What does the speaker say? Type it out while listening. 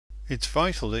It's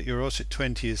vital that your OSET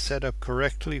 20 is set up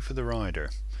correctly for the rider.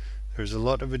 There's a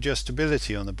lot of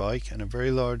adjustability on the bike and a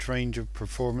very large range of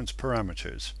performance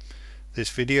parameters. This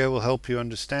video will help you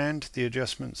understand the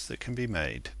adjustments that can be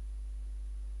made.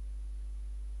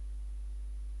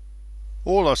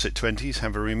 All OSET 20s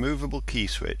have a removable key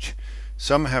switch.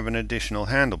 Some have an additional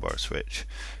handlebar switch.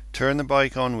 Turn the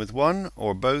bike on with one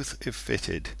or both if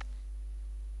fitted.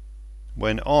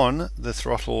 When on, the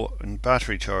throttle and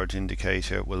battery charge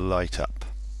indicator will light up.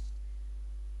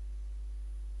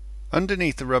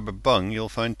 Underneath the rubber bung you'll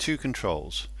find two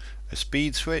controls, a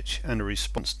speed switch and a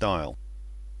response dial.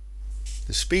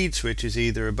 The speed switch is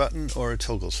either a button or a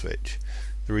toggle switch.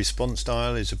 The response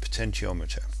dial is a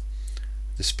potentiometer.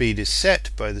 The speed is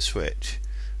set by the switch.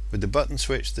 With the button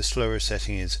switch the slower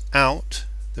setting is out,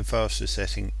 the faster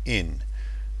setting in.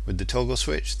 With the toggle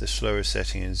switch the slower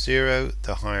setting is 0,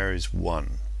 the higher is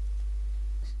 1.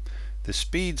 The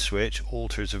speed switch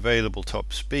alters available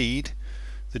top speed.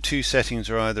 The two settings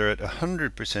are either at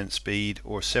 100% speed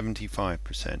or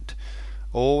 75%.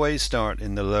 Always start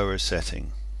in the lower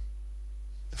setting.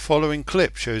 The following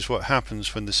clip shows what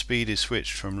happens when the speed is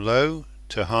switched from low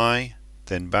to high,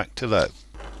 then back to low.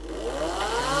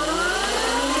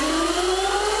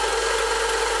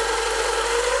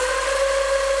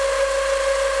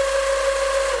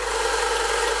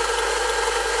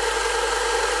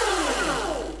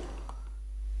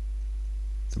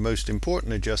 The most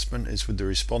important adjustment is with the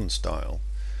response dial.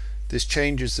 This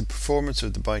changes the performance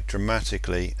of the bike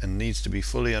dramatically and needs to be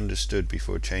fully understood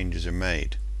before changes are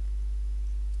made.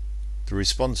 The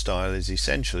response dial is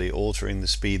essentially altering the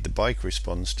speed the bike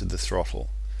responds to the throttle.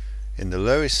 In the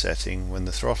lowest setting, when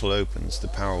the throttle opens, the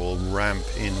power will ramp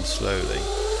in slowly.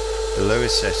 The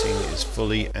lowest setting is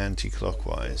fully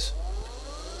anti-clockwise.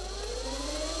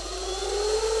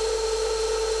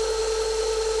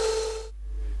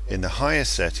 In the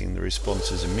highest setting, the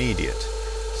response is immediate.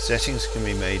 Settings can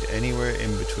be made anywhere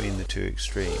in between the two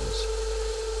extremes.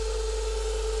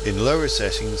 In lower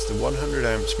settings, the 100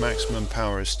 amps maximum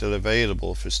power is still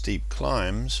available for steep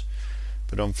climbs,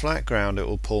 but on flat ground it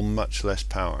will pull much less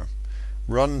power.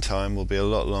 Run time will be a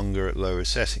lot longer at lower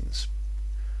settings.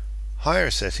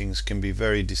 Higher settings can be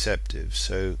very deceptive,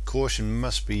 so caution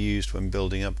must be used when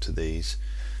building up to these.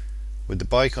 With the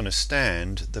bike on a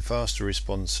stand, the faster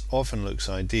response often looks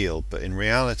ideal, but in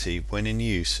reality, when in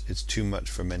use, it's too much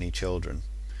for many children.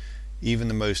 Even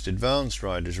the most advanced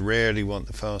riders rarely want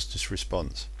the fastest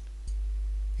response.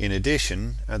 In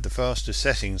addition, at the faster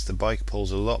settings, the bike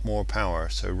pulls a lot more power,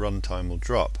 so run time will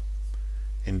drop.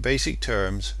 In basic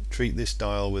terms, treat this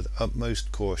dial with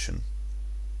utmost caution.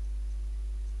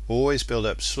 Always build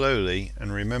up slowly,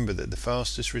 and remember that the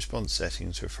fastest response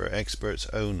settings are for experts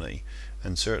only,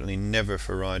 and certainly never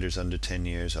for riders under 10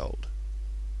 years old.